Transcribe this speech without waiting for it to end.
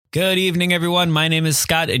Good evening, everyone. My name is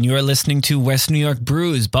Scott, and you are listening to West New York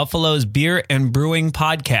Brews, Buffalo's beer and brewing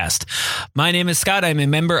podcast. My name is Scott. I'm a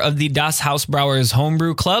member of the Das Hausbrauers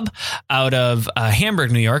Homebrew Club out of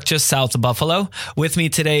Hamburg, New York, just south of Buffalo. With me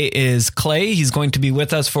today is Clay. He's going to be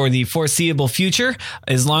with us for the foreseeable future,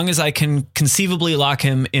 as long as I can conceivably lock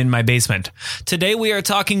him in my basement. Today, we are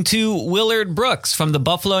talking to Willard Brooks from the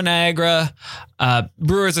Buffalo Niagara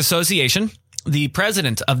Brewers Association, the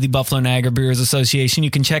president of the Buffalo Niagara Brewers Association.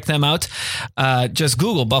 You can check them out. Just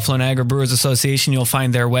Google Buffalo Niagara Brewers Association. You'll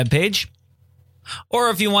find their webpage.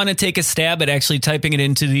 Or if you want to take a stab at actually typing it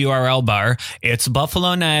into the URL bar, it's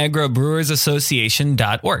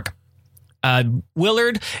buffaloniagarabrewersassociation.org.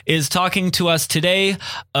 Willard is talking to us today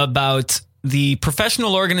about the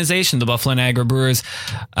professional organization, the Buffalo Niagara Brewers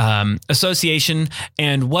Association,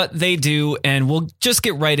 and what they do, and we'll just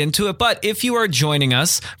get right into it. But if you are joining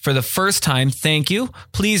us for the first time, thank you.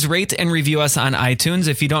 Please rate and review us on iTunes.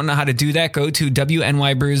 If you don't know how to do that, go to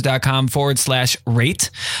wnybrews.com/rate.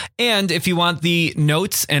 And if you want the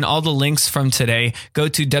notes and all the links from today, go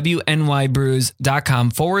to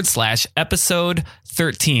wnybrews.com/episode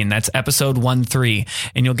 13. That's episode 13,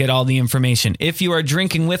 and you'll get all the information. If you are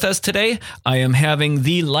drinking with us today, I am having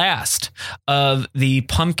the last of the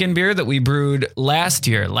pumpkin beer that we brewed last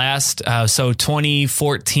year, so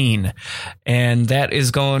 2014, and that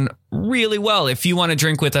is going really well. If you want to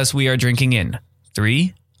drink with us, we are drinking in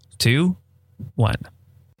 3, 2, 1.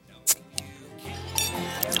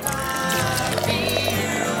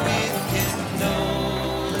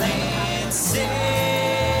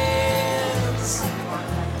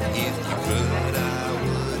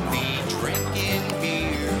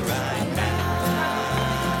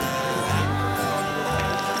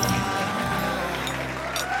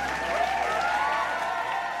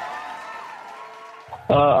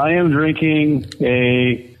 I am drinking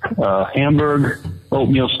a Hamburg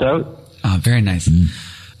oatmeal stout. Oh, very nice.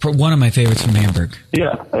 One of my favorites from Hamburg.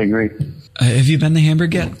 Yeah, I agree. Have you been to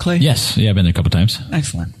Hamburg yet, Clay? Yes. Yeah, I've been there a couple times.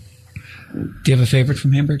 Excellent. Do you have a favorite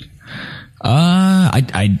from Hamburg? I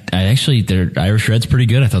actually, their Irish Red's pretty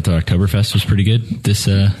good. I thought the Oktoberfest was pretty good this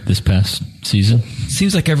past season.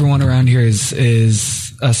 Seems like everyone around here is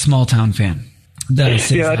a small town fan. I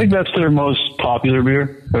think that's their most popular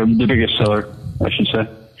beer, or the biggest seller, I should say.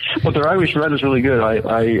 But their Irish Red is really good.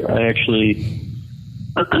 I actually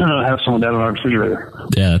have some of that in our refrigerator.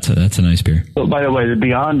 Yeah, that's a nice beer. But by the way,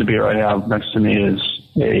 beyond the beer I have next to me is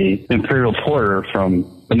a Imperial Porter from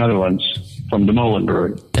the Netherlands, from the Molen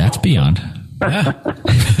Brewery. That's beyond. Yeah,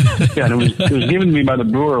 and it was given to me by the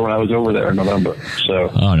brewer when I was over there in November.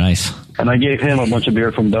 So. Oh, nice. And I gave him a bunch of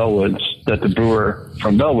beer from Bellwoods that the brewer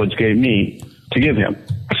from Bellwoods gave me to give him.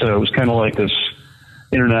 So it was kind of like this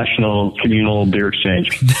international communal beer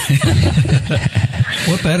exchange.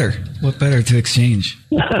 What better to exchange?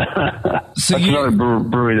 That's another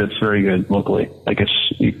brewery that's very good locally. I guess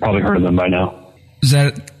you've probably heard of them by now. Is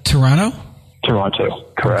that Toronto? Toronto,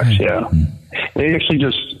 correct. Okay. Yeah. They actually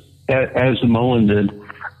just, as the Molen did,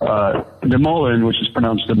 the Molen, which is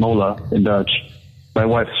pronounced the Mola in Dutch. My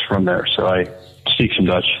wife's from there, so I speak some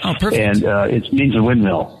Dutch. Oh, perfect. And it means a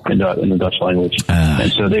windmill in the Dutch language.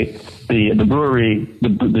 And so the brewery,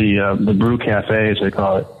 the brew cafe, as they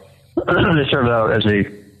call it, they serve it out as a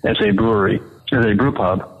brewery, as a brew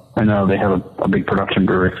pub. I know they have a big production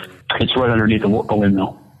brewery. It's right underneath the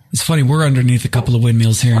windmill. It's funny, we're underneath a couple of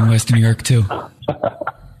windmills here in Western New York too.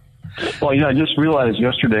 Well, I just realized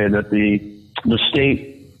yesterday that the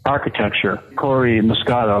state architecture, Corey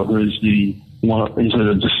Moscato, who is the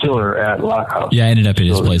distiller at Lockhouse. Yeah, I ended up at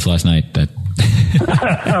his place last night. Okay.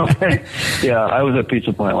 Yeah, I was at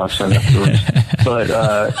Pizza Point last night afterwards. But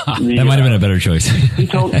that might have been a better choice. he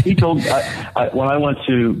told when I went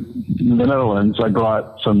to the Netherlands, I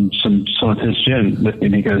brought some of his gin with me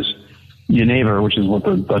because Jenever, which is what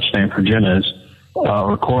the Dutch name for gin is,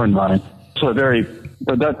 or Korenwijn. So I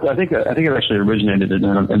think it actually originated in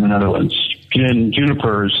the Netherlands.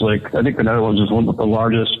 Junipers, I think the Netherlands is one of the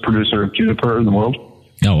largest producer of juniper in the world.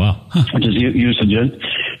 Oh, wow. Huh. Which is used in gin.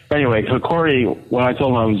 Anyway, so Corey, when I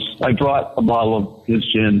told him I brought a bottle of his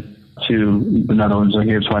gin to the Netherlands. I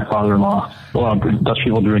gave it to my father-in-law. Well, Dutch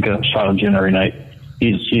people drink a shot of gin every night.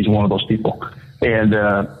 He's one of those people. And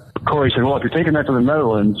Corey said, "Well, if you're taking that to the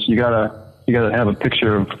Netherlands, you gotta have a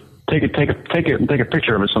picture of take it and take a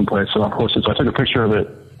picture of it someplace." So of course, I took a picture of it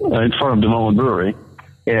in front of the Molen Brewery,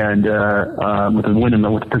 and with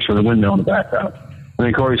the picture of the windmill in the background. And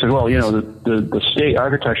then Corey said, "Well, the state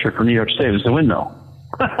architecture for New York State is the windmill."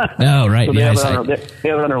 Oh, right. So they have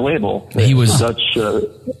it on their label. He was Dutch.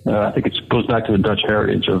 I think it goes back to the Dutch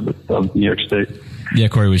heritage of New York State. Yeah,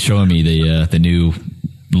 Corey was showing me the new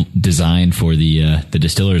design for the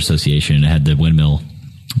Distillers Association. It had the windmill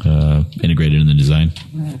integrated in the design.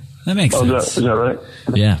 That makes sense. Is that right?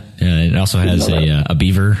 Yeah. It also has a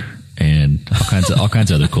beaver and all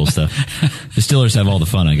kinds of other cool stuff. Distillers have all the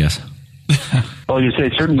fun, I guess. Well, you say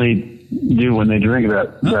certainly do when they drink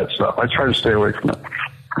that stuff. I try to stay away from it.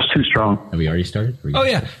 It's too strong. Have we already started? Oh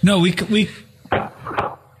yeah. No, we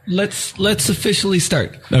let's officially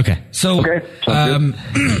start. Okay. So, Okay.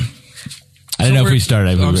 I don't know if we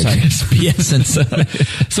started. I'm sorry.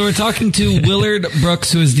 So we're talking to Willard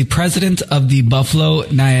Brooks, who is the president of the Buffalo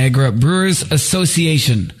Niagara Brewers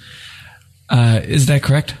Association. Is that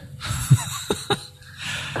correct?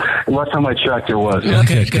 Last time I checked, it was.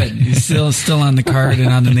 Okay, good. You're still on the card and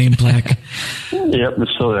on the name plaque. Yep,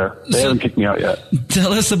 it's still there. They haven't kicked me out yet.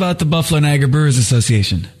 Tell us about the Buffalo Niagara Brewers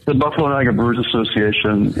Association. The Buffalo Niagara Brewers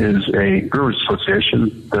Association is a brewers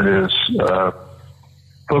association that is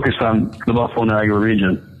focused on the Buffalo Niagara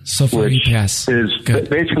region, So far you which pass. is Good.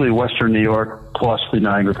 basically Western New York plus the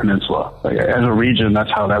Niagara Peninsula. As a region,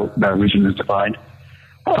 that's how that region is defined.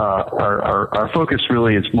 Our focus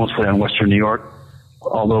really is mostly on Western New York,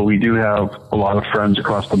 although we do have a lot of friends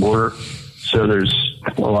across the border. So there's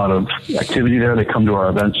a lot of activity there. They come to our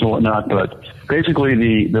events and whatnot. But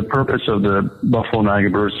basically, the purpose of the Buffalo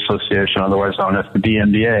Niagara Brewers Association, otherwise known as the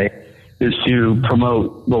BNBA, is to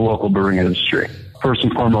promote the local brewing industry. First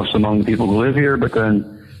and foremost among the people who live here, but then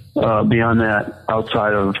beyond that,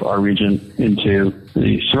 outside of our region into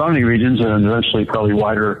the surrounding regions and eventually probably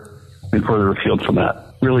wider and further afield from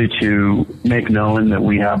that. Really to make known that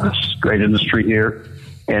we have this great industry here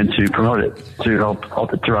and to promote it, to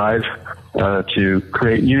help it thrive, to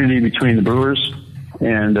create unity between the brewers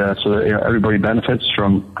and so that everybody benefits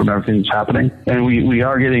from everything that's happening. And we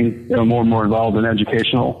are getting more and more involved in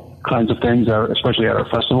educational kinds of things, especially at our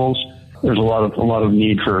festivals. There's a lot of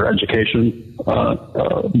need for education,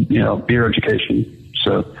 beer education.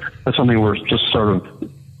 So that's something we're just sort of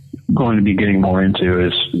going to be getting more into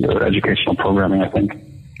is educational programming, I think.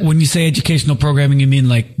 When you say educational programming, you mean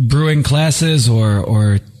like brewing classes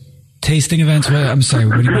or tasting events? I'm sorry,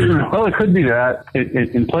 what do you mean? Well, it could be that.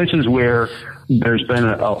 In places where there's been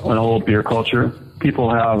an old beer culture,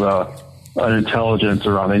 people have an intelligence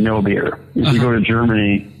around, they know beer. If you go to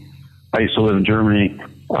Germany, I used to live in Germany,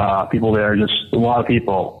 people there, just a lot of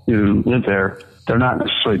people who live there, they're not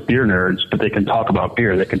necessarily beer nerds, but they can talk about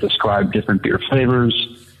beer. They can describe different beer flavors.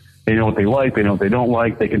 They know what they like. They know what they don't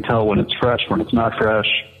like. They can tell when it's fresh, when it's not fresh.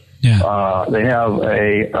 Yeah. They have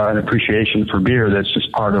an appreciation for beer that's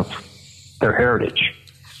just part of their heritage.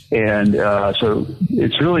 And so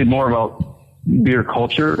it's really more about beer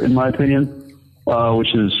culture, in my opinion,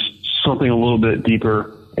 which is something a little bit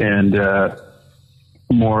deeper and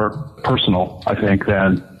more personal, I think,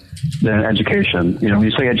 than education. When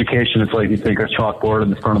you say education, it's like you think a chalkboard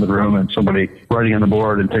in the front of the room and somebody writing on the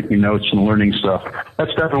board and taking notes and learning stuff.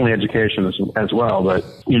 That's definitely education as well. But,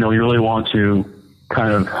 you really want to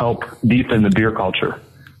kind of help deepen the beer culture,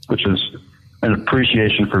 which is an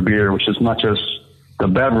appreciation for beer, which is not just the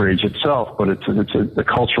beverage itself, but it's the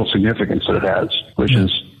cultural significance that it has, which is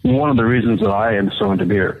one of the reasons that I am so into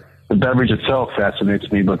beer. The beverage itself fascinates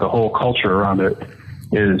me, but the whole culture around it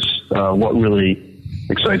is what really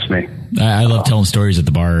excites me. I love telling stories at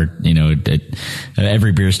the bar.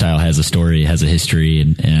 Every beer style has a story, has a history,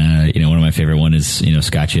 and one of my favorite one is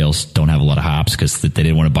Scotch ales don't have a lot of hops because they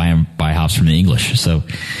didn't want to buy hops from the English. So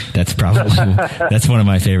that's probably that's one of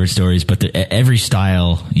my favorite stories. But every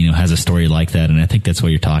style has a story like that, and I think that's what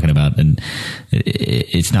you're talking about. And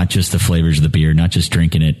it's not just the flavors of the beer, not just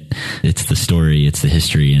drinking it. It's the story, it's the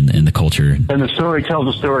history, and the culture. And the story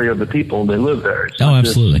tells the story of the people that live there. It's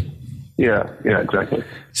absolutely. Yeah, exactly.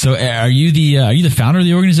 So, are you the founder of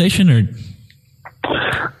the organization, or?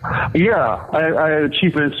 Yeah, I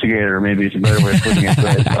chief instigator, maybe is a better way of putting it.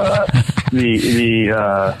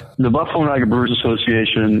 The Buffalo Niagara Brewers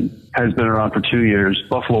Association has been around for 2 years.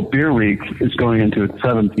 Buffalo Beer Week is going into its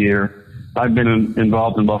 7th year. I've been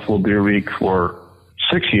involved in Buffalo Beer Week for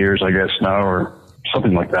 6 years, I guess now, or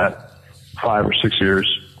something like that, 5 or 6 years.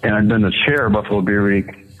 And I've been the chair of Buffalo Beer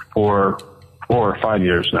Week for 4 or 5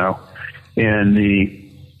 years now. And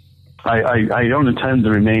I don't intend to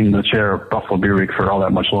remain the chair of Buffalo Beer Week for all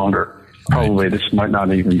that much longer. Probably this might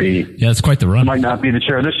not even be. Yeah, it's quite the run. Might not be the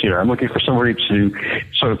chair this year. I'm looking for somebody to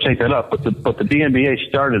sort of take that up. But the BNBA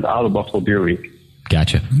started out of Buffalo Beer Week.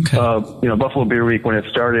 Gotcha. Okay. Buffalo Beer Week, when it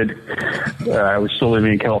started, I was still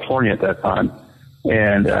living in California at that time,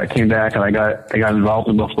 and I came back and I got involved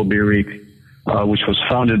in Buffalo Beer Week, which was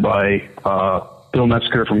founded by Bill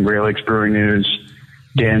Metzger from Great Lakes Brewing News,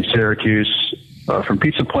 Dan Syracuse, from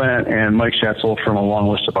Pizza Plant and Mike Schatzel from a long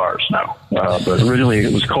list of bars now. But originally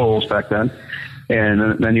it was Cole's back then.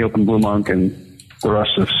 And then he opened Blue Monk, and the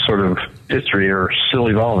rest is sort of history or still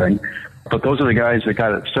evolving. But those are the guys that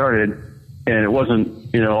got it started, and it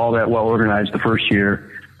wasn't, all that well organized the first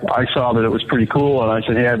year. I saw that it was pretty cool, and I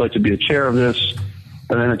said, hey, I'd like to be the chair of this.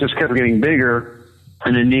 And then it just kept getting bigger,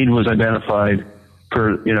 and a need was identified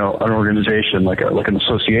for, an organization, like an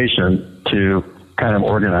association, to kind of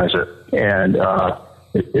organize it. And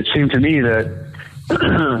it seemed to me that,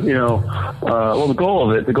 the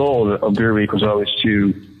goal of Beer Week was always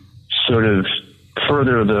to sort of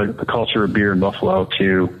further the culture of beer in Buffalo,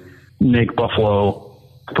 to make put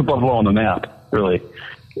Buffalo on the map, really,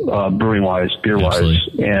 brewing wise, beer wise.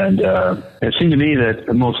 Absolutely. And it seemed to me that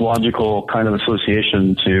the most logical kind of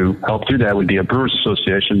association to help do that would be a Brewers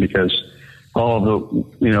Association, because all of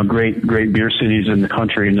the, great beer cities in the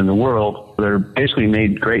country and in the world, they're basically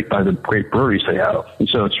made great by the great breweries they have. And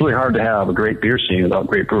so it's really hard to have a great beer scene without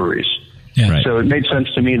great breweries. Yeah. Right. So it made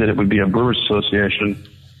sense to me that it would be a Brewers Association.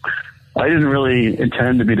 I didn't really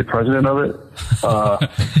intend to be the president of it.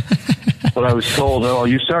 But I was told, oh,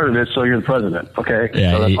 you started it, so you're the president. Okay.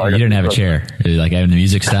 Yeah, so you didn't have a chair. Like, the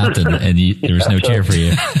music stopped and there was no chair for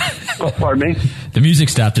you. Pardon me? The music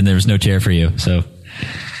stopped and there was no chair for you. So.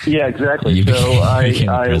 Yeah, exactly. You so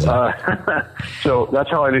so that's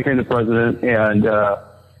how I became the president, and I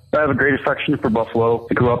have a great affection for Buffalo.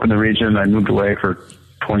 I grew up in the region. I moved away for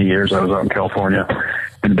 20 years. I was out in California,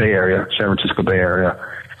 in the Bay Area, San Francisco Bay Area.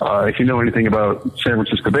 If you know anything about San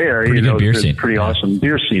Francisco Bay Area, there's a pretty awesome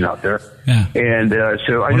beer scene out there. Yeah. And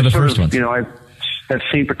so I just sort of, I've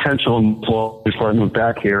seen potential in Buffalo before I moved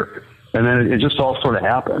back here, and then it just all sort of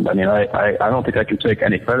happened. I mean, I don't think I can take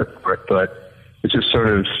any credit for it, but it's just sort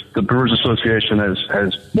of the Brewers Association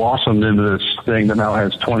has blossomed into this thing that now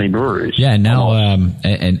has 20 breweries. Yeah, and now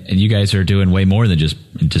and you guys are doing way more than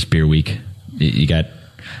just Beer Week. You got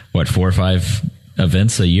what, 4 or 5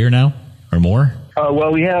 events a year now, or more?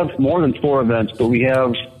 Well, we have more than 4 events, but we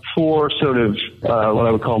have 4 sort of what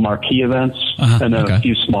I would call marquee events, and then a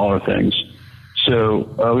few smaller things.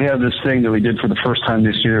 So we have this thing that we did for the first time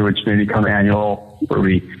this year, which may become annual, where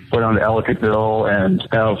we go down to Ellicottville and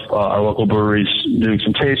have our local breweries doing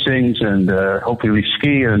some tastings, and hopefully we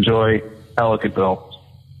ski and enjoy Ellicottville.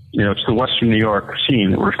 It's the Western New York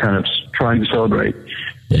scene that we're kind of trying to celebrate.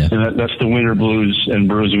 Yeah. And that's the Winter Blues and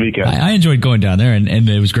Brews Weekend. I enjoyed going down there, and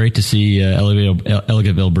it was great to see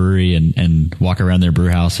Ellicottville Brewery and walk around their brew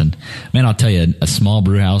house. And man, I'll tell you, a small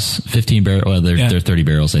brew house, 15 barrels, well, they're 30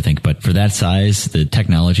 barrels, I think, but for that size, the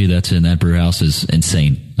technology that's in that brew house is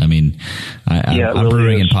insane. I mean, I'm really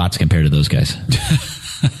brewing in pots compared to those guys.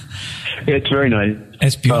 It's very nice.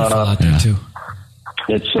 It's beautiful out there too.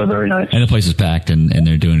 It's very nice, and the place is packed, and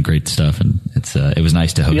they're doing great stuff. And it was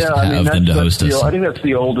nice to host them to host us. I think that's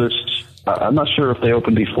the oldest. I'm not sure if they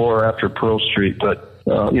opened before or after Pearl Street, but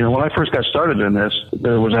when I first got started in this,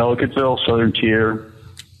 there was Ellicottville, Southern Tier,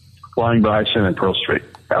 Flying Bison, and Pearl Street.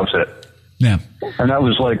 That was it. Yeah, and that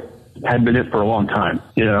was had been it for a long time.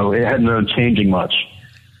 It hadn't been changing much.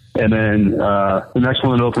 And then the next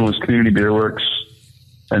one that opened was Community Beer Works,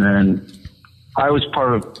 and then I was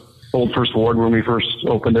part of Old First Ward when we first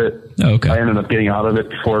opened it. Oh, okay. I ended up getting out of it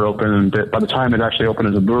before it opened. And by the time it actually opened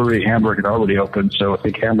as a brewery, Hamburg had already opened. So I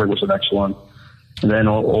think Hamburg was the next one. And then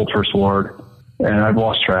Old First Ward. And I've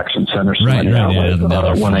lost track since then. There's so many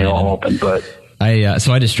when they all opened. But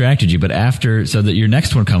so I distracted you. But your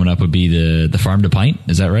next one coming up would be the Farm to Pint.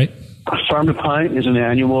 Is that right? Farm to Pint is an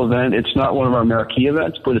annual event. It's not one of our marquee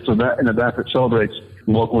events, but it's an event that celebrates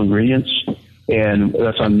local ingredients. And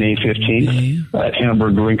that's on May 15th at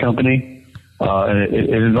Hamburg Brewing Company. And it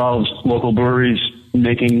involves local breweries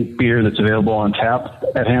making beer that's available on tap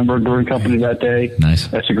at Hamburg Brewing Company that day. Nice.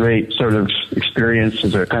 That's a great sort of experience.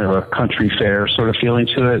 There's a kind of a country fair sort of feeling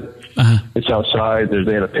to it. It's outside.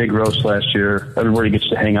 They had a pig roast last year. Everybody gets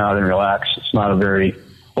to hang out and relax. It's not a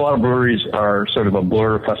lot of breweries are sort of a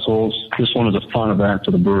blur festivals. This one is a fun event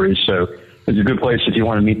for the breweries. So it's a good place if you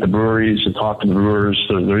want to meet the breweries and talk to the brewers.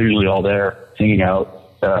 So they're usually all there, hanging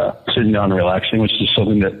out, sitting down and relaxing, which is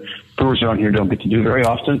something that brewers around here don't get to do very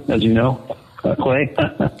often, as you know, Clay.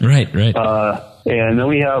 Right. And then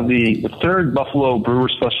we have the third Buffalo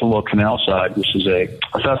Brewers Festival of Canal Side, which is a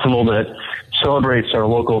festival that celebrates our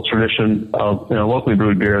local tradition of locally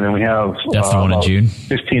brewed beer. And then we have that's the one in June.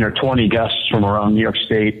 15 or 20 guests from around New York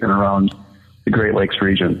State and around the Great Lakes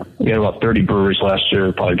region. We had about 30 breweries last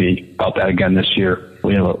year. Probably be about that again this year.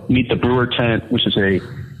 We have a Meet the Brewer tent, which is an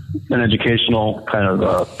educational kind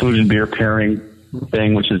of food and beer pairing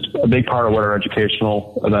thing, which is a big part of what our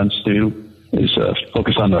educational events do, is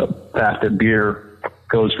focus on the fact that beer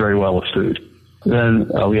goes very well with food. Then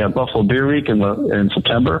we have Buffalo Beer Week in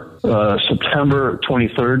September, September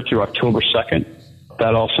 23rd through October 2nd.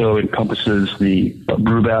 That also encompasses the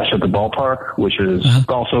Brew Bash at the ballpark, which is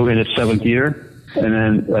also in its 7th year. And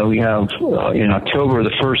then we have in October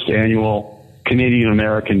the first annual Canadian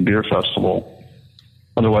American Beer Festival,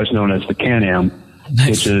 otherwise known as the Can-Am,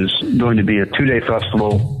 which is going to be a 2-day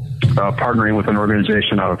festival partnering with an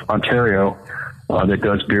organization out of Ontario that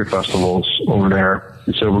does beer festivals over there.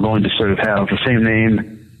 And so we're going to sort of have the same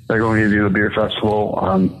name. They're going to do a beer festival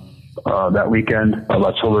on that weekend of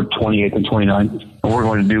October 28th and 29th. And we're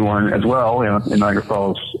going to do one as well in Niagara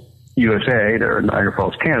Falls, USA. They're in Niagara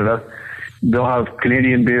Falls, Canada. They'll have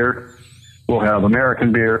Canadian beer. We'll have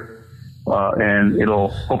American beer. And it'll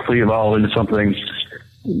hopefully evolve into something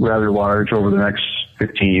rather large over the next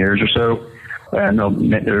 15 years or so. And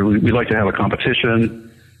we'd like to have a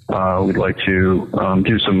competition. We'd like to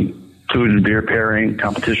do some food and beer pairing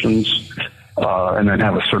competitions, and then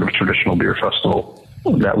have a sort of traditional beer festival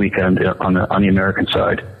that weekend on the American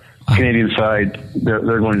side. Canadian side,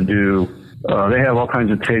 they're going to do. They have all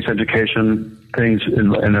kinds of taste education things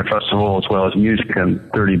in their festival, as well as music and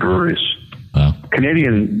 30 breweries. Wow.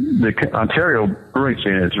 The Ontario brewing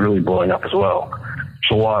scene is really blowing up as well.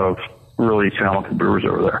 There's a lot of really talented brewers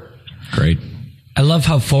over there. Great. I love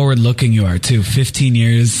how forward-looking you are, too. 15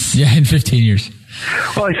 years. Yeah, in 15 years.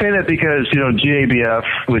 Well, I say that because, GABF,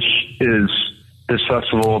 which is this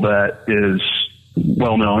festival that is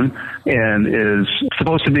well-known and is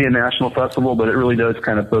supposed to be a national festival, but it really does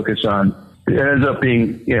kind of focus on, it ends up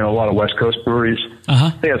being, a lot of West Coast breweries.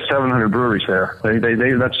 They have 700 breweries there. They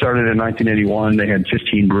that started in 1981. They had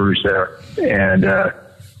 15 breweries there. And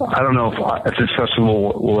I don't know if this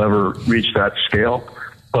festival will ever reach that scale,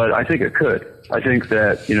 but I think it could. I think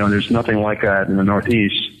that, there's nothing like that in the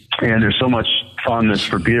Northeast, and there's so much fondness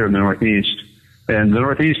for beer in the Northeast. And the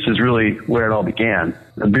Northeast is really where it all began.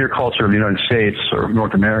 The beer culture of the United States or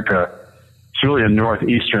North America is really a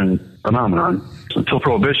Northeastern phenomenon. Until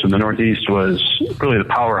Prohibition, the Northeast was really the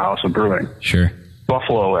powerhouse of brewing. Sure.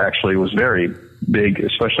 Buffalo actually was very big,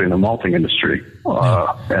 especially in the malting industry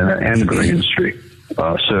and the brewing industry.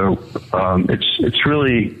 So it's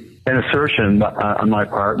really an assertion on my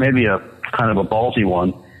part, maybe a kind of a ballsy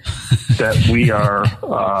one, that we are,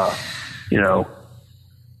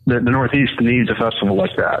 the Northeast needs a festival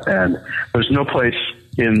like that. And there's no place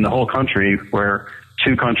in the whole country where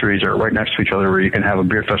two countries are right next to each other where you can have a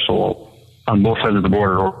beer festival on both sides of the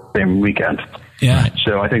border or same weekend. Yeah.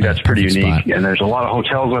 So I think that's pretty unique. Spot. And there's a lot of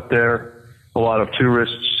hotels up there, a lot of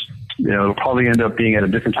tourists. It'll probably end up being at a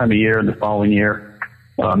different time of year the following year,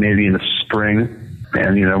 maybe in the spring.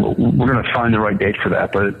 And, we're going to find the right date for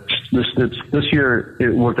that. But this year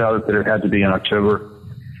it worked out that it had to be in October.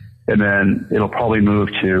 And then it'll probably move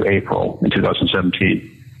to April in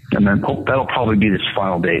 2017. And then that'll probably be this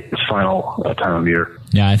final date, this final time of year.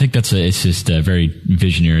 Yeah, I think it's just a very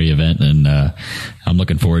visionary event, and I'm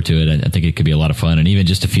looking forward to it. I think it could be a lot of fun, and even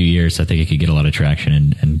just a few years, I think it could get a lot of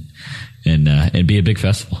traction and be a big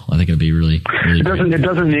festival. I think it'll be really, really. It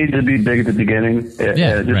doesn't need to be big at the beginning.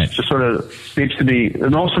 It just sort of needs to be. The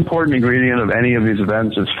most important ingredient of any of these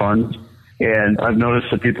events is fun, and I've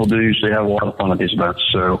noticed that people do usually have a lot of fun at these events.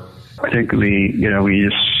 So I think we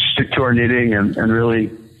just stick to our knitting and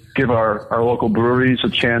really give our local breweries a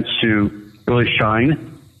chance to really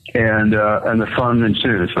shine, and the fun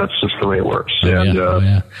ensues. That's just the way it works.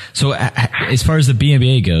 So as far as the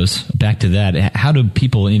BMBA goes, back to that, how do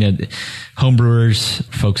people, homebrewers,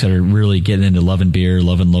 folks that are really getting into loving beer,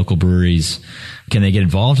 loving local breweries, can they get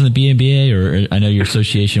involved in the BMBA? Or I know your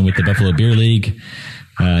association with the Buffalo Beer League.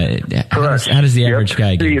 Correct. How does the average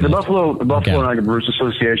guy get involved? The Buffalo Niagara Brewers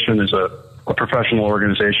Association is a professional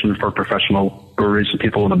organization for professional breweries and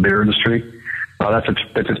people in the beer industry. That's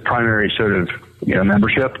its primary sort of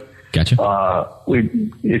membership. Gotcha.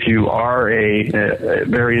 If you are a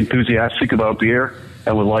very enthusiastic about beer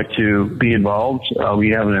and would like to be involved, we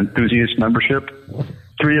have an enthusiast membership.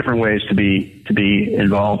 3 different ways to be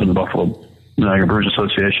involved in the Buffalo Niagara Brewers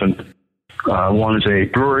Association. One is a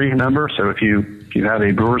brewery member. So if you have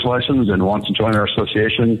a brewer's license and want to join our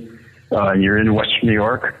association, and you're in Western New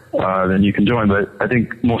York, then you can join. But I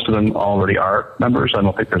think most of them already are members. I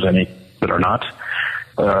don't think there's any that are not.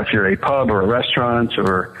 If you're a pub or a restaurant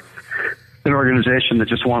or an organization that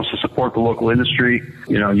just wants to support the local industry,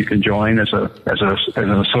 you can join as an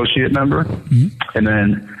associate member. Mm-hmm. And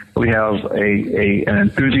then we have an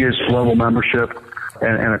enthusiast level membership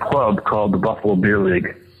and a club called the Buffalo Beer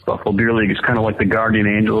League. Buffalo Beer League is kind of like the guardian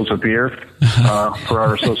angels of beer for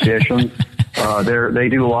our association. They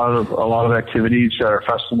do a lot of activities at our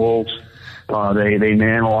festivals. They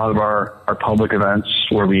man a lot of our public events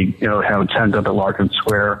where we, have a tent up at Larkin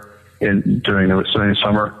Square during the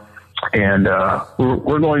summer. And,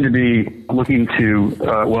 we're going to be looking to,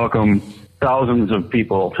 welcome thousands of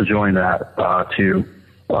people to join that,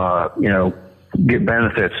 get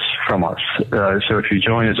benefits from us. So if you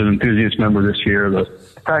join as an enthusiast member this year, the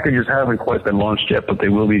packages haven't quite been launched yet, but they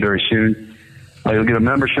will be very soon. You'll get a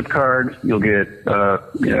membership card. You'll get,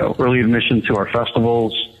 early admission to our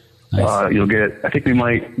festivals. Nice. You'll get, I think we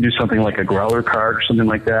might do something like a growler card or something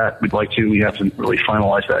like that. We'd like to. We haven't really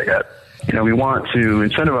finalized that yet. We want to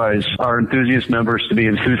incentivize our enthusiast members to be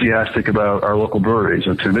enthusiastic about our local breweries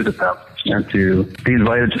and to visit them and to be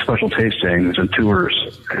invited to special tastings and tours.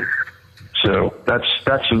 So that's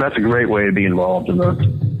a great way to be involved in the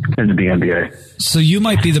BNBA. So you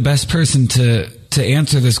might be the best person to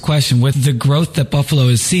answer this question. With the growth that Buffalo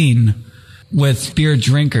has seen with beer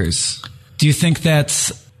drinkers, do you think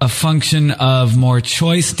that's a function of more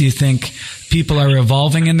choice? Do you think people are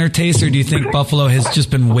evolving in their taste, or do you think Buffalo has just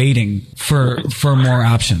been waiting for more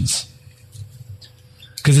options?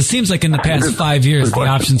 Because it seems like in the past 5 years, the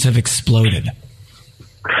options have exploded.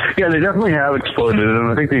 Yeah, they definitely have exploded,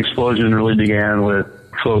 and I think the explosion really began with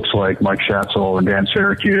folks like Mike Schatzel and Dan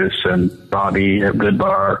Syracuse and Bobby at Good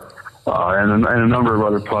Bar, and a number of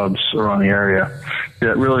other pubs around the area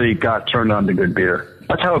that really got turned on to good beer.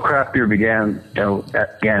 That's how craft beer began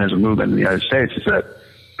as a movement in the United States, is that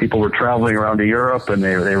people were traveling around to Europe and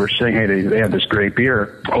they were saying, hey, they have this great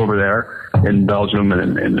beer over there in Belgium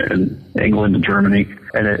and in England and Germany.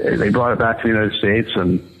 And they brought it back to the United States,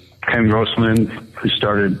 and Ken Grossman, who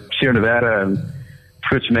started Sierra Nevada, and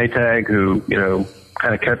Fritz Maytag, who,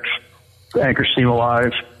 kind of kept Anchor Steam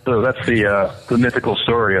alive. So that's the mythical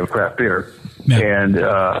story of craft beer. Yeah. And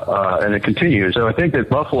it continues. So I think that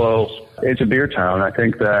Buffalo, it's a beer town. I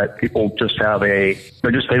think that people just have they're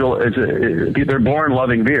born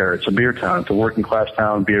loving beer. It's a beer town. It's a working class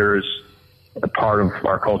town. Beer is a part of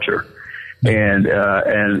our culture. And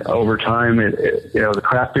over time, the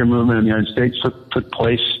craft beer movement in the United States took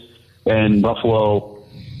place, and Buffalo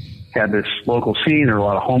had this local scene. There were a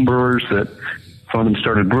lot of home brewers that some of them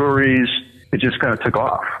started breweries. It just kind of took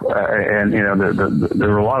off. There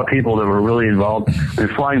were a lot of people that were really involved. And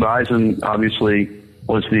Flying Bison, obviously,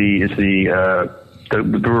 was the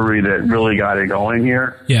brewery that really got it going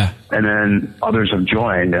here. Yeah. And then others have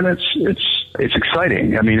joined, and it's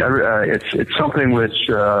exciting. I mean, it's something which,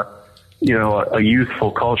 a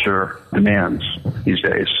youthful culture demands these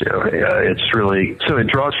days. It's really, so it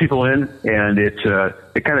draws people in, and it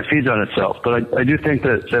kind of feeds on itself. But I do think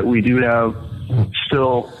that we do have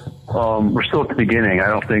still, we're still at the beginning.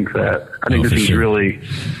 I think this is really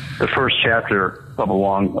the first chapter of a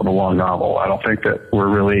long novel. I don't think that we're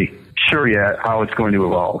really sure yet how it's going to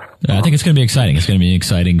evolve. I think it's going to be exciting. It's going to be an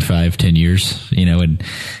exciting 5-10 years, and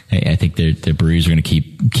I think the breweries are going to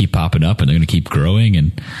keep popping up, and they're going to keep growing,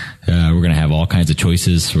 and we're going to have all kinds of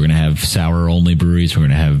choices. We're going to have sour only breweries. We're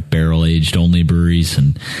going to have barrel aged only breweries,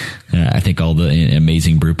 and I think all the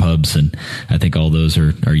amazing brew pubs, and I think all those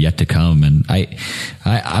are yet to come. And I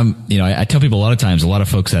tell people a lot of times, a lot of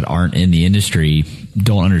folks that aren't in the industry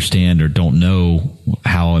don't understand or don't know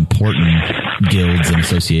how important guilds and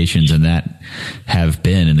associations and that have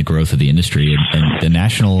been in the growth of the industry. And the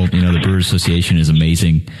national, the Brewers Association is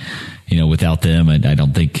amazing. Without them, I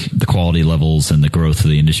don't think the quality levels and the growth of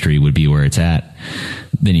the industry would be where it's at.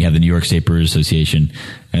 Then you have the New York State Brewers Association,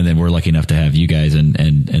 and then we're lucky enough to have you guys and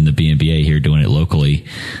the BNBA here doing it locally.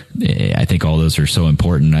 I think all those are so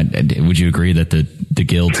important. Would you agree that the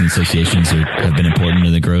guilds and associations have been important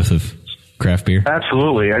in the growth of craft beer?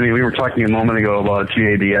 Absolutely. I mean, we were talking a moment ago about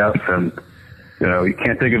GABF, and you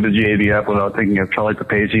can't think of the GABF without thinking of Charlie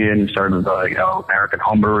Papazian. He started the American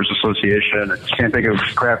Homebrewers Association. And you can't think of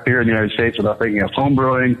craft beer in the United States without thinking of home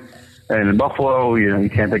brewing. And in Buffalo, you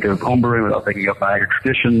can't think of home brewing without thinking of Niagara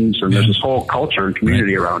Traditions. And there's this whole culture and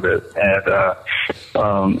community around it. And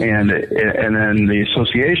then the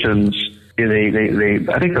associations,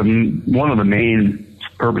 I think one of the main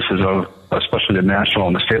purposes of especially the national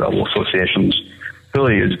and the state level associations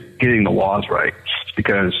really is getting the laws right,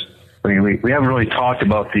 because we haven't really talked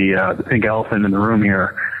about the pink elephant in the room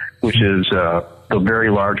here, which is the very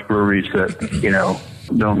large breweries that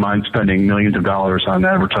don't mind spending millions of dollars on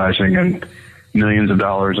advertising and millions of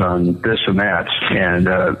dollars on this and that, and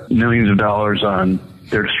millions of dollars on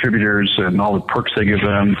their distributors and all the perks they give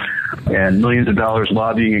them, and millions of dollars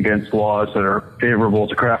lobbying against laws that are favorable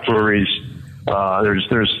to craft breweries.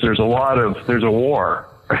 There's a war.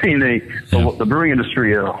 I mean, the brewing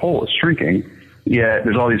industry as a whole is shrinking. Yet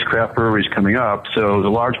there's all these craft breweries coming up, so the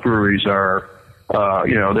large breweries are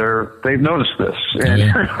they've noticed this, and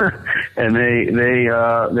and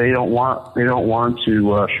they don't want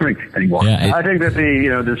to shrink anymore. Yeah, I think that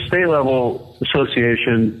the state level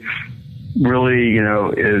association really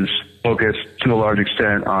is focused to a large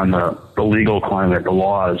extent on the legal climate, the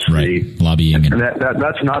laws, right. Lobbying, and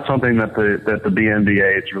that's not something that the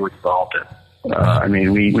BNBA is really involved in. I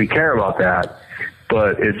mean, we care about that,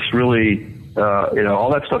 but it's really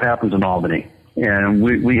all that stuff happens in Albany. And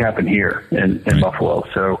we happen here in right. Buffalo.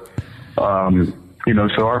 So,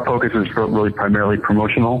 so our focus is really primarily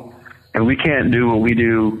promotional, and we can't do what we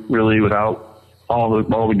do really without all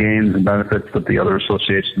the gains and benefits that the other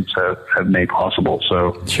associations have made possible.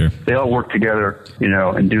 So sure. They all work together,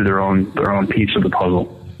 and do their own piece of the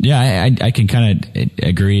puzzle. Yeah, I can kind of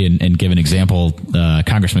agree and give an example.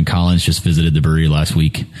 Congressman Collins just visited the brewery last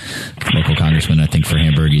week. Local congressman, I think, for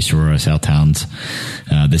Hamburg, East Aurora, South Towns,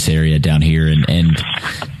 this area down here. And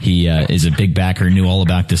he is a big backer, knew all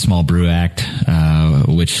about the Small Brew Act,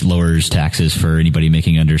 which lowers taxes for anybody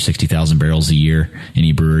making under 60,000 barrels a year.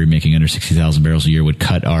 Any brewery making under 60,000 barrels a year would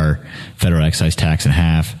cut our federal excise tax in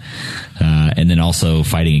half. And then also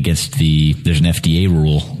fighting against there's an FDA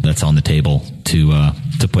rule that's on the table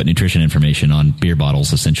to put nutrition information on beer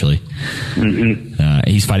bottles, essentially. Mm-hmm.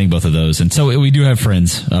 He's fighting both of those. And so we do have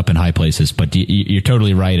friends up in high places, but you're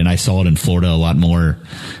totally right. And I saw it in Florida a lot more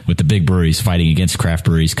with the big breweries fighting against craft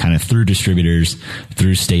breweries, kind of through distributors,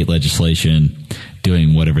 through state legislation,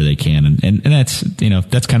 doing whatever they can. And that's,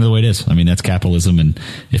 that's kind of the way it is. I mean, that's capitalism. And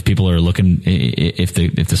if people are looking, if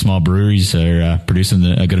the small breweries are producing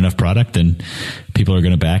a good enough product, then people are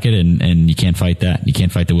going to back it. And you can't fight that. You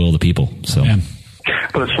can't fight the will of the people. So. Yeah.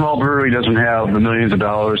 But a small brewery doesn't have the millions of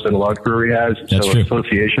dollars that a large brewery has. That's so true.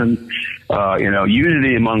 Association,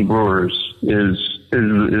 unity among brewers is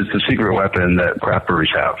the secret weapon that craft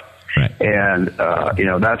breweries have. Right. And,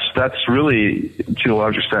 that's really to a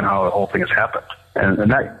large extent how the whole thing has happened.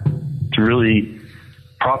 And that's really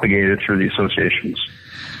propagated through the associations.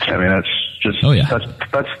 I mean, that's just,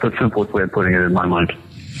 that's the simplest way of putting it in my mind.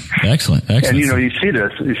 Excellent. And, you see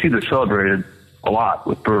this celebrated a lot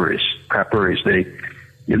with breweries, craft breweries.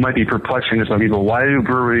 It might be perplexing to some people. Why do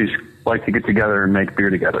breweries like to get together and make beer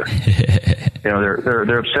together?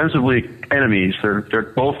 They're ostensibly enemies.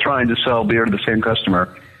 They're both trying to sell beer to the same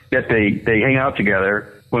customer, yet they hang out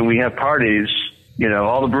together. When we have parties,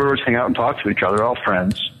 all the brewers hang out and talk to each other, all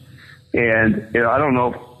friends. And, I don't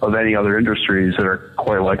know of any other industries that are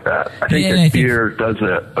quite like that. I think beer does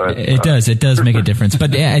it. But, it does make a difference.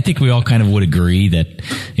 But I think we all kind of would agree that,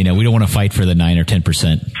 we don't want to fight for the 9 or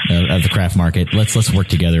 10% of the craft market. Let's work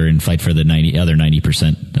together and fight for the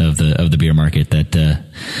 90% of the beer market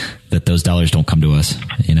that those dollars don't come to us,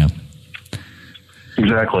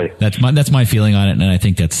 Exactly. That's my feeling on it. And I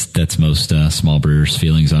think that's most small brewers'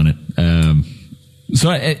 feelings on it. So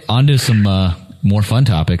on to some more fun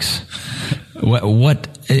topics. Willard,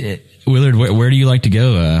 where do you like to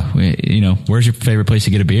go? Where's your favorite place to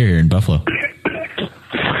get a beer here in Buffalo?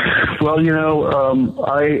 Well,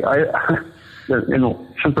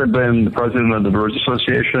 since I've been the president of the Brewers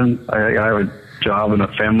Association, I have a job and a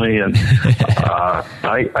family, and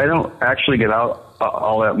I don't actually get out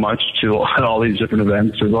all that much to all these different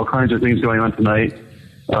events. There's all kinds of things going on tonight.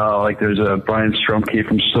 Like there's a Brian Strumke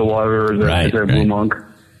from Stillwater. There's a Blue Monk.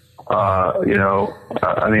 I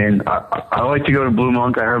like to go to Blue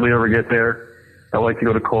Monk. I hardly ever get there. I like to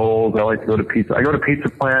go to Kohl's. I like to go to Pizza. I go to Pizza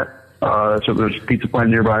Plant. So there's a Pizza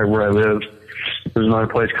Plant nearby where I live. There's another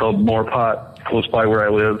place called More Pot close by where I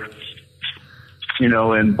live.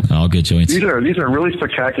 And all good joints. These are really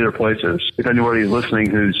spectacular places. If anybody is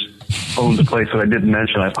listening who owns a place that I didn't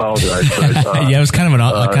mention, I apologize. But, yeah, it was kind of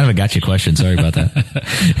a gotcha question. Sorry about that.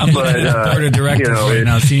 I'm board of directors right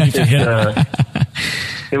now. See if you hit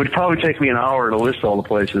it would probably take me an hour to list all the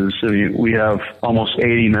places. So we have almost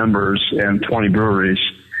 80 members and 20 breweries.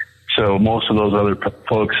 So most of those other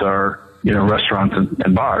folks are, restaurants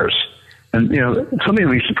and bars. And, something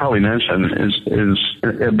we should probably mention is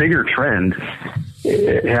a bigger trend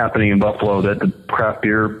happening in Buffalo that the craft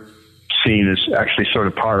beer scene is actually sort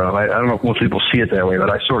of part of. I don't know if most people see it that way, but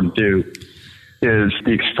I sort of do, is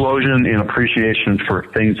the explosion in appreciation for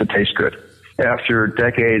things that taste good. After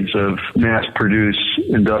decades of mass-produced,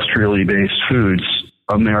 industrially based foods,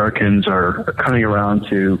 Americans are coming around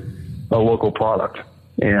to a local product.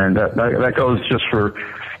 And that goes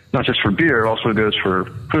not just for beer, it also goes for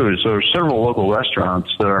food. So there's several local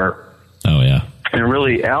restaurants that are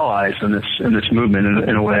really allies in this movement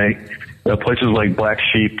in a way. Places like Black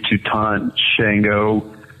Sheep, Toutant,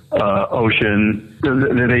 Shango, Ocean,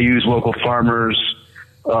 they use local farmers.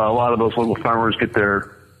 A lot of those local farmers get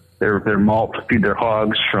their malt to feed their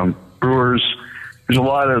hogs from brewers. there's a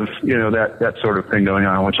lot of, that sort of thing going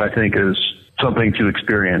on, which I think is something to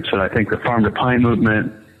experience. And I think the farm to pint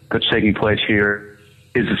movement that's taking place here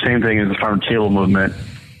is the same thing as the farm to table movement.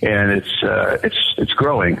 And it's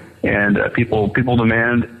growing, and people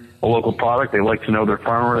demand a local product. They like to know their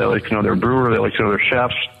farmer. They like to know their brewer. They like to know their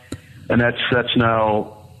chefs. And that's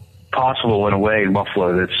now possible in a way in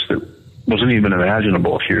Buffalo that wasn't even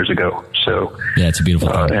imaginable a few years ago. So yeah, it's a beautiful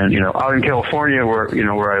thing. And out in California, where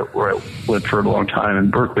I lived for a long time in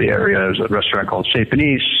Berkeley area, there's a restaurant called Chez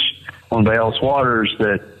Panisse owned by Ellis Waters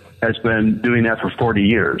that has been doing that for 40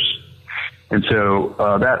 years. And so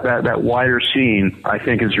that wider scene, I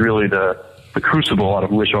think, is really the crucible out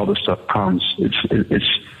of which all this stuff comes.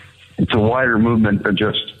 It's a wider movement than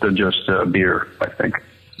just beer, I think.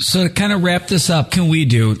 So to kind of wrap this up, can we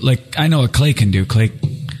do, like, I know what Clay can do. Clay,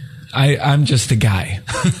 I'm just a guy.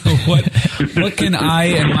 What can I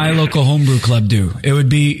and my local homebrew club do? It would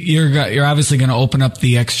be, you're obviously going to open up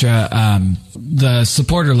the extra, the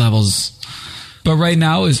supporter levels. But right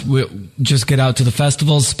now is we just get out to the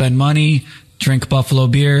festivals, spend money, drink Buffalo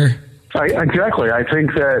beer. Exactly. I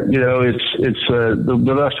think that it's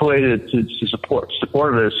the best way to support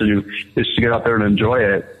this is to get out there and enjoy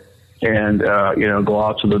it, and go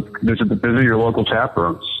out to visit your local tap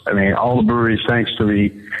rooms. I mean, all the breweries, thanks to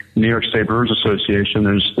the New York State Brewers Association,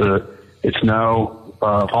 it's now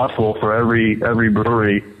possible for every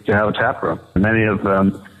brewery to have a tap room. Many of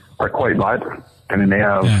them are quite vibrant. I mean, they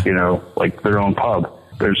have, like their own pub.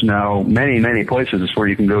 There's now many places where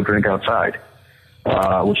you can go drink outside,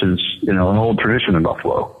 which is, an old tradition in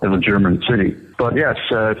Buffalo as a German city. But yes,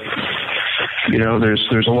 there's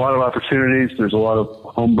a lot of opportunities. There's a lot of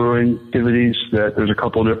home brewing activities. There's a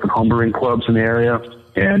couple of different home brewing clubs in the area.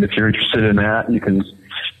 And if you're interested in that, you can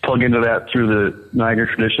plug into that through the Niagara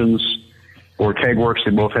Traditions or Kegworks.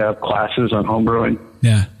 They both have classes on home brewing.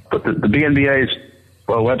 Yeah. But the BNBA's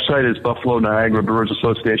website is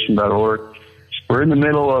BuffaloNiagaraBrewersAssociation.org. We're in the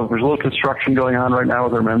middle of, there's a little construction going on right now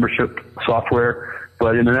with our membership software,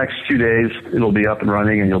 but in the next few days, it'll be up and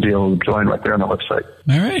running and you'll be able to join right there on the website.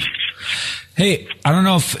 All right. Hey, I don't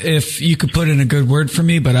know if you could put in a good word for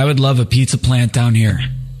me, but I would love a pizza plant down here.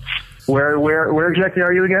 Where exactly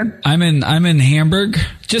are you again? I'm in Hamburg.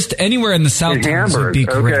 Just anywhere in the South Towns would be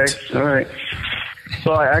great. Okay, all right.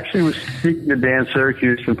 So I actually was speaking to Dan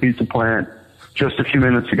Syracuse from Pizza Plant just a few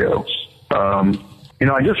minutes ago.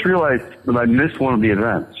 I just realized that I missed one of the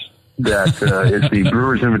events that is the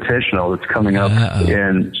Brewers Invitational that's coming up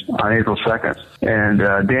on April 2nd. And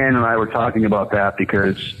Dan and I were talking about that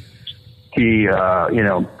because he,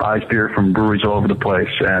 buys beer from breweries all over the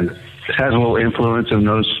place and has a little influence and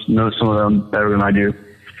knows some of them better than I do.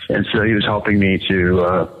 And so he was helping me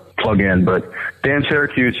to plug in. But Dan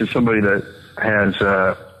Syracuse is somebody that has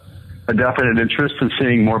a definite interest in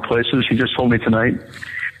seeing more places. He just told me tonight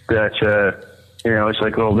that, it's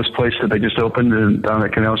like, this place that they just opened down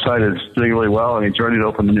at Canal Side is doing really well, and he's ready to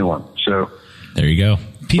open the new one. So there you go.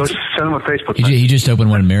 Let's send him a Facebook. He just opened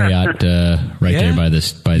one in Marriott there by the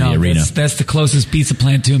arena. That's the closest pizza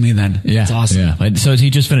plant to me. Then that's awesome. Yeah. So he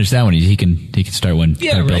just finished that one. He can start one.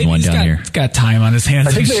 Yeah, build one down here. He's got time on his hands.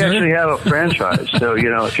 I think they actually have a franchise. So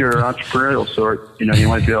if you're an entrepreneurial sort, you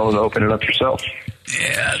might be able to open it up yourself.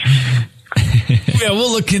 Yeah. Yeah,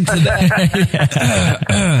 we'll look into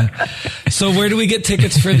that. So where do we get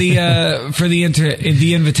tickets for the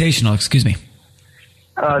invitational? Excuse me.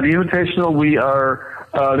 The invitational, we are.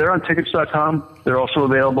 They're on tickets.com. They're also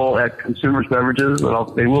available at Consumers Beverages.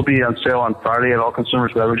 They will be on sale on Friday at all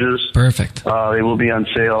Consumers Beverages. Perfect. They will be on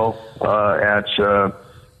sale at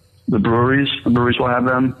the breweries. The breweries will have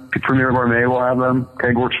them. Premier Gourmet will have them.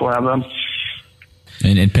 Kegworks will have them.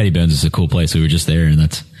 And Petty Bones is a cool place. We were just there, and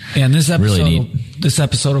that's this episode, really neat. This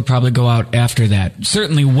episode will probably go out after that.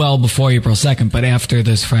 Certainly well before April 2nd, but after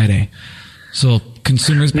this Friday. So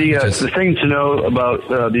Consumers Beverages. The thing to know about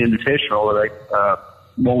the invitational that I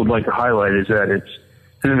would like to highlight is that it's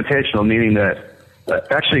an invitational, meaning that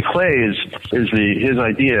actually Clay is his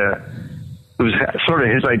idea. It was sort of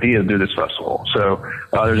his idea to do this festival. So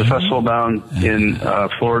there's a festival down in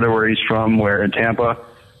Florida where he's from, in Tampa,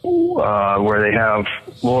 where they have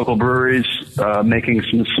local breweries making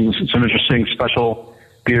some interesting special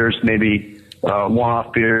beers, maybe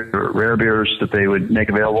one-off beer or rare beers that they would make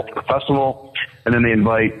available for the festival. And then they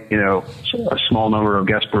invite, a small number of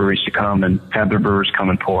guest breweries to come and have their brewers come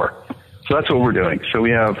and pour. So that's what we're doing. So we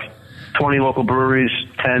have 20 local breweries,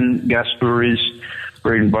 10 guest breweries.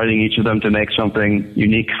 We're inviting each of them to make something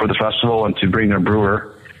unique for the festival and to bring their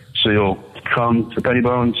brewer. So you'll come to Petty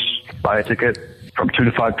Bones, buy a ticket from 2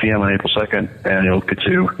 to 5 p.m. on April 2nd, and you'll get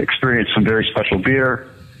to experience some very special beer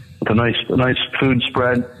with a nice food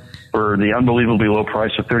spread. for the unbelievably low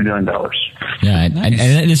price of $39. Yeah, nice.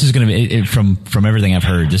 and this is going to be, from everything I've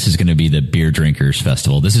heard, this is going to be the Beer Drinkers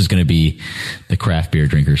Festival. This is going to be the Craft Beer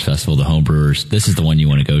Drinkers Festival, the homebrewers. This is the one you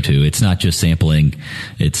want to go to. It's not just sampling.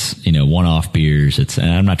 It's, one-off beers.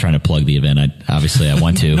 And I'm not trying to plug the event. Obviously I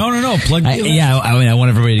want to. No, plug the event. Yeah, I want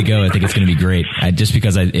everybody to go. I think it's going to be great. Just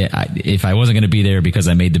because if I wasn't going to be there because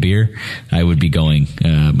I made the beer, I would be going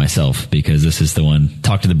myself, because this is the one.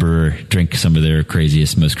 Talk to the brewer, drink some of their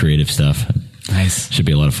craziest, most creative stuff. Nice. Should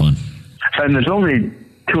be a lot of fun. And there's only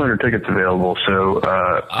 200 tickets available, so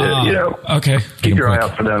okay. Keep your eye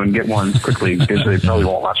out for them and get one quickly, because they probably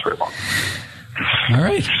won't last very long. All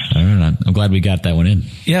right. I'm glad we got that one in.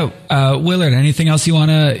 Yeah, Willard, anything else you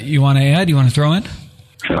wanna add? You want to throw in?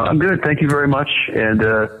 I'm good. Thank you very much. And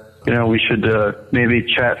we should maybe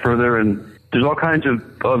chat further. And there's all kinds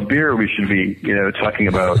of beer we should be talking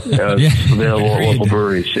about available at local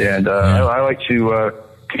breweries. And I like to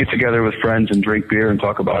get together with friends and drink beer and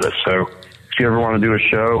talk about it. So if you ever want to do a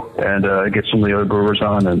show and get some of the other brewers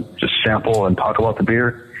on and just sample and talk about the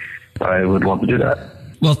beer, I would love to do that.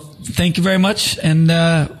 Well, thank you very much, and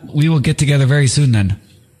we will get together very soon then.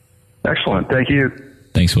 Excellent. Thank you.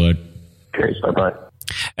 Thanks, Willard. Okay, bye-bye.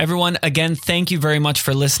 Everyone, again, thank you very much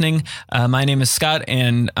for listening. My name is Scott,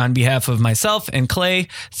 and on behalf of myself and Clay,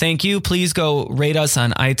 thank you. Please go rate us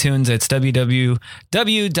on iTunes. It's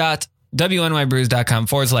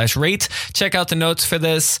www.wnybrews.com/rate. Check out the notes for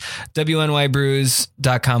this,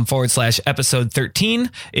 wnybrews.com/episode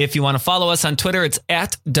 13. If you want to follow us on Twitter, it's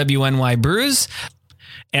at WNYBrews.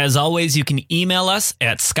 As always, you can email us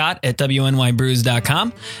at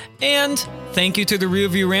scott@wnybrews.com. And thank you to the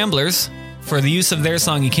Rearview Ramblers for the use of their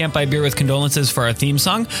song, You Can't Buy Beer with Condolences, for our theme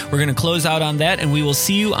song. We're going to close out on that, and we will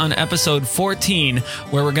see you on episode 14,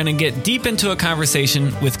 where we're going to get deep into a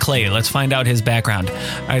conversation with Clay. Let's find out his background.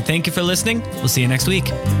 All right, thank you for listening. We'll see you next week.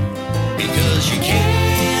 Because you can't